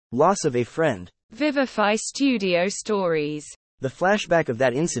Loss of a friend. Vivify Studio Stories. The flashback of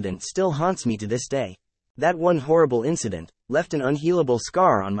that incident still haunts me to this day. That one horrible incident left an unhealable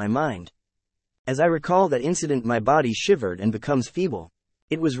scar on my mind. As I recall that incident, my body shivered and becomes feeble.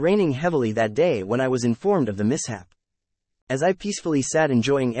 It was raining heavily that day when I was informed of the mishap. As I peacefully sat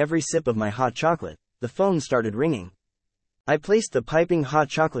enjoying every sip of my hot chocolate, the phone started ringing. I placed the piping hot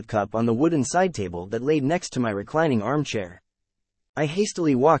chocolate cup on the wooden side table that laid next to my reclining armchair. I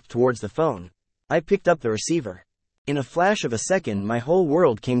hastily walked towards the phone. I picked up the receiver. In a flash of a second, my whole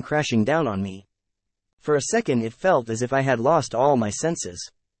world came crashing down on me. For a second it felt as if I had lost all my senses.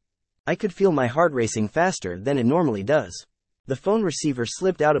 I could feel my heart racing faster than it normally does. The phone receiver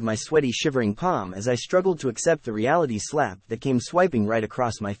slipped out of my sweaty, shivering palm as I struggled to accept the reality slap that came swiping right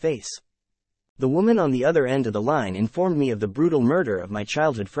across my face. The woman on the other end of the line informed me of the brutal murder of my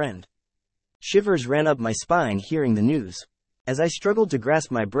childhood friend. Shivers ran up my spine hearing the news. As I struggled to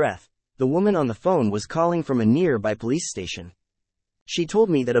grasp my breath, the woman on the phone was calling from a nearby police station. She told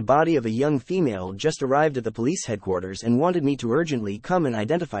me that a body of a young female just arrived at the police headquarters and wanted me to urgently come and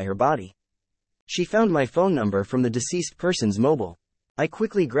identify her body. She found my phone number from the deceased person's mobile. I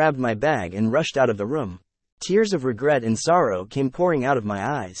quickly grabbed my bag and rushed out of the room. Tears of regret and sorrow came pouring out of my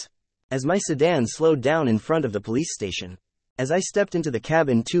eyes. As my sedan slowed down in front of the police station. As I stepped into the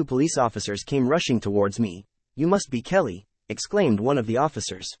cabin, 2 police officers came rushing towards me. "You must be Kelly," exclaimed one of the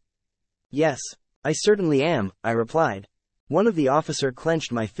officers. "Yes, I certainly am," I replied. One of the officers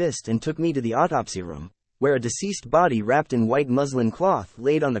clenched my fist and took me to the autopsy room, where a deceased body wrapped in white muslin cloth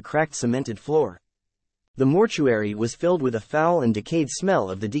laid on the cracked cemented floor. The mortuary was filled with a foul and decayed smell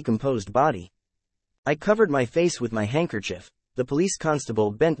of the decomposed body. I covered my face with my handkerchief. The police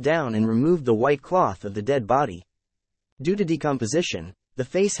constable bent down and removed the white cloth of the dead body. Due to decomposition, the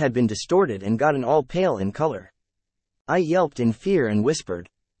face had been distorted and gotten all pale in color. I yelped in fear and whispered,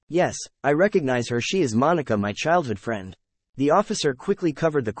 "Yes, I recognize her. She is Monica, my childhood friend." The officer quickly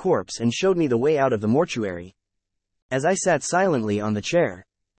covered the corpse and showed me the way out of the mortuary. As I sat silently on the chair,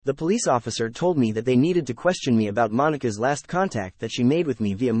 the police officer told me that they needed to question me about Monica's last contact that she made with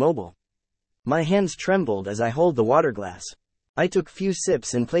me via mobile. My hands trembled as I held the water glass. I took few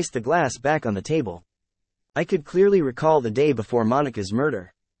sips and placed the glass back on the table. I could clearly recall the day before Monica's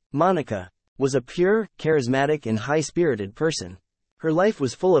murder. Monica was a pure, charismatic, and high-spirited person. Her life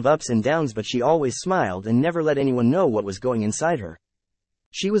was full of ups and downs, but she always smiled and never let anyone know what was going inside her.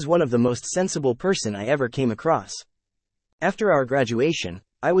 She was one of the most sensible person I ever came across. After our graduation,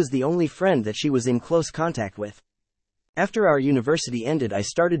 I was the only friend that she was in close contact with. After our university ended, I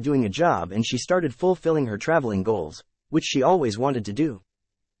started doing a job and she started fulfilling her traveling goals, which she always wanted to do.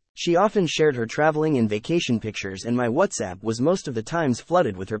 She often shared her traveling and vacation pictures, and my WhatsApp was most of the times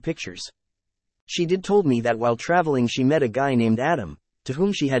flooded with her pictures. She did told me that while traveling she met a guy named Adam, to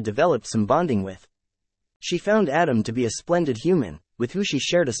whom she had developed some bonding with. She found Adam to be a splendid human, with who she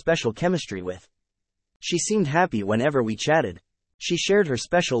shared a special chemistry with. She seemed happy whenever we chatted. She shared her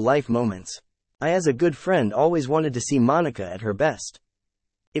special life moments. I, as a good friend, always wanted to see Monica at her best.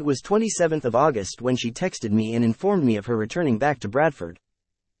 It was 27th of August when she texted me and informed me of her returning back to Bradford.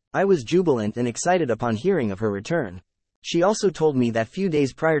 I was jubilant and excited upon hearing of her return. She also told me that few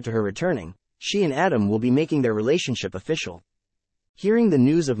days prior to her returning, she and Adam will be making their relationship official. Hearing the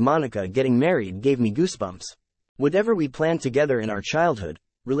news of Monica getting married gave me goosebumps. Whatever we planned together in our childhood,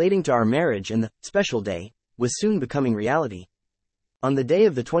 relating to our marriage and the special day, was soon becoming reality. On the day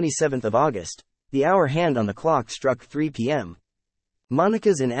of the 27th of August, the hour hand on the clock struck 3 p.m.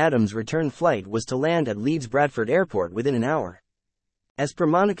 Monica's and Adam's return flight was to land at Leeds Bradford Airport within an hour. As per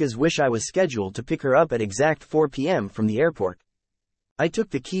Monica's wish, I was scheduled to pick her up at exact 4 p.m. from the airport. I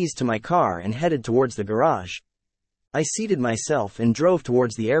took the keys to my car and headed towards the garage. I seated myself and drove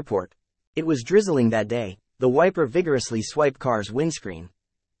towards the airport. It was drizzling that day. The wiper vigorously swiped car's windscreen.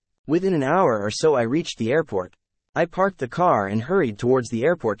 Within an hour or so I reached the airport. I parked the car and hurried towards the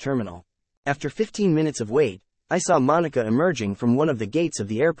airport terminal. After 15 minutes of wait, I saw Monica emerging from one of the gates of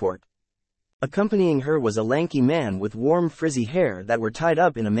the airport. Accompanying her was a lanky man with warm frizzy hair that were tied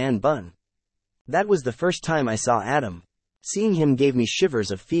up in a man bun. That was the first time I saw Adam. Seeing him gave me shivers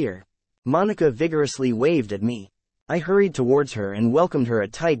of fear. Monica vigorously waved at me. I hurried towards her and welcomed her a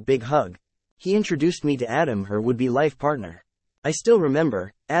tight big hug. He introduced me to Adam, her would-be life partner. I still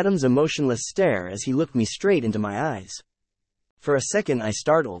remember Adam's emotionless stare as he looked me straight into my eyes. For a second I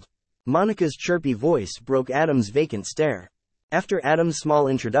startled. Monica's chirpy voice broke Adam's vacant stare. After Adam's small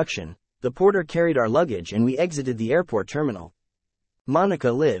introduction, the porter carried our luggage and we exited the airport terminal.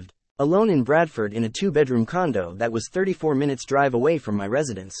 Monica lived alone in Bradford in a 2-bedroom condo that was 34 minutes drive away from my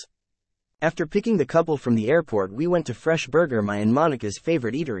residence. After picking the couple from the airport, we went to Fresh Burger, my and Monica's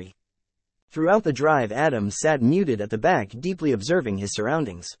favorite eatery. Throughout the drive, Adam sat muted at the back, deeply observing his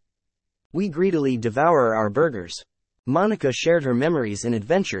surroundings. We greedily devoured our burgers. Monica shared her memories and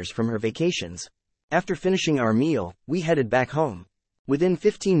adventures from her vacations. After finishing our meal, we headed back home. Within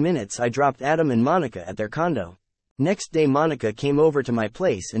 15 minutes, I dropped Adam and Monica at their condo. Next day, Monica came over to my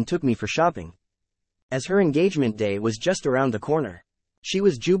place and took me for shopping. As her engagement day was just around the corner. She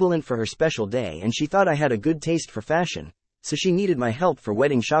was jubilant for her special day, and she thought I had a good taste for fashion, so she needed my help for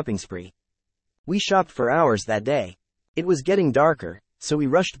wedding shopping spree. We shopped for hours that day. It was getting darker, so we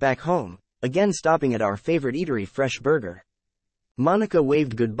rushed back home, again stopping at our favorite eatery, Fresh Burger. Monica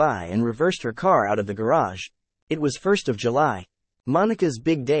waved goodbye and reversed her car out of the garage. It was 1st of July. Monica's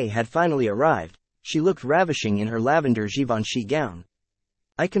big day had finally arrived. She looked ravishing in her lavender Givenchy gown.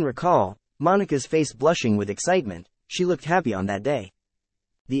 I can recall Monica's face blushing with excitement. She looked happy on that day.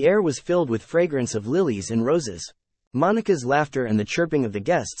 The air was filled with fragrance of lilies and roses. Monica's laughter and the chirping of the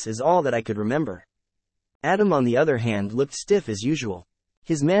guests is all that I could remember. Adam, on the other hand, looked stiff as usual.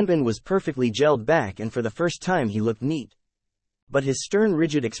 His manbun was perfectly gelled back, and for the first time he looked neat. But his stern,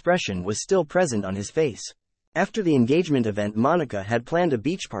 rigid expression was still present on his face. After the engagement event, Monica had planned a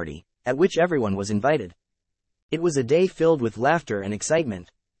beach party, at which everyone was invited. It was a day filled with laughter and excitement.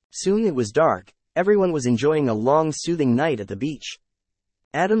 Soon it was dark. Everyone was enjoying a long, soothing night at the beach.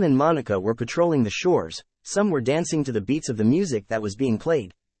 Adam and Monica were patrolling the shores. Some were dancing to the beats of the music that was being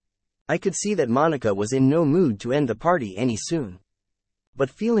played. I could see that Monica was in no mood to end the party any soon. But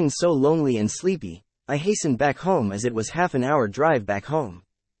feeling so lonely and sleepy, I hastened back home, as it was half an hour drive back home.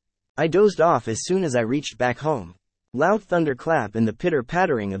 I dozed off as soon as I reached back home. Loud thunderclap and the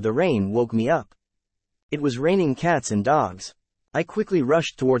pitter-pattering of the rain woke me up. It was raining cats and dogs. I quickly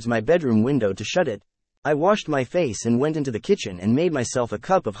rushed towards my bedroom window to shut it. I washed my face and went into the kitchen and made myself a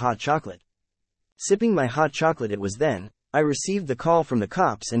cup of hot chocolate. Sipping my hot chocolate, it was then I received the call from the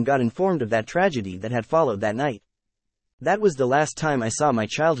cops and got informed of that tragedy that had followed that night. That was the last time I saw my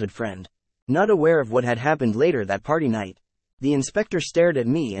childhood friend. Not aware of what had happened later that party night, the inspector stared at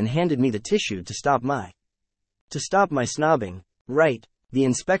me and handed me the tissue to stop my snobbing. Right, the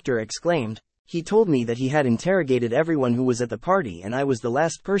inspector exclaimed. He told me that he had interrogated everyone who was at the party, and I was the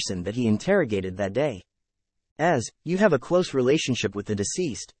last person that he interrogated that day. As you have a close relationship with the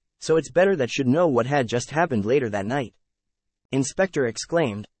deceased, so it's better that should know what had just happened later that night. Inspector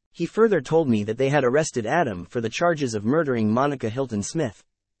exclaimed. He further told me that they had arrested Adam for the charges of murdering Monica Hilton Smith.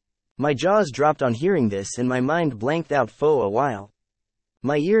 My jaws dropped on hearing this, and my mind blanked out for a while.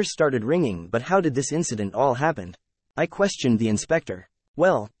 My ears started ringing. But how did this incident all happen? I questioned the inspector.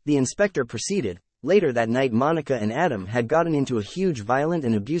 Well, the inspector proceeded. Later that night, Monica and Adam had gotten into a huge, violent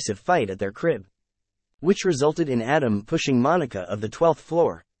and abusive fight at their crib, which resulted in Adam pushing Monica of the 12th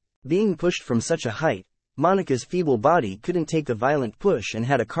floor. Being pushed from such a height, Monica's feeble body couldn't take the violent push and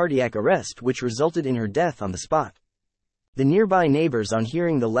had a cardiac arrest, which resulted in her death on the spot. The nearby neighbors, on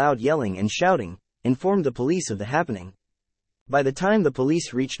hearing the loud yelling and shouting, informed the police of the happening. By the time the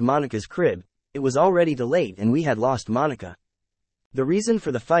police reached Monica's crib, it was already too late and we had lost Monica. The reason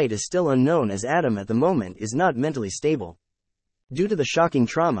for the fight is still unknown, as Adam at the moment is not mentally stable. Due to the shocking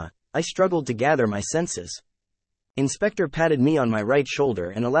trauma, I struggled to gather my senses. Inspector patted me on my right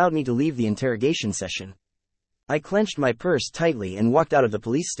shoulder and allowed me to leave the interrogation session. I clenched my purse tightly and walked out of the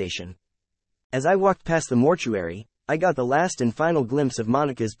police station. As I walked past the mortuary, I got the last and final glimpse of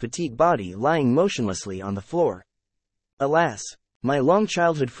Monica's petite body lying motionlessly on the floor. Alas, my long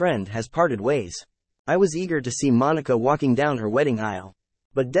childhood friend has parted ways. I was eager to see Monica walking down her wedding aisle.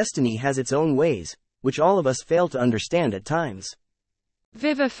 But destiny has its own ways, which all of us fail to understand at times.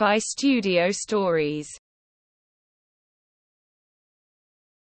 Vivify Studio Stories.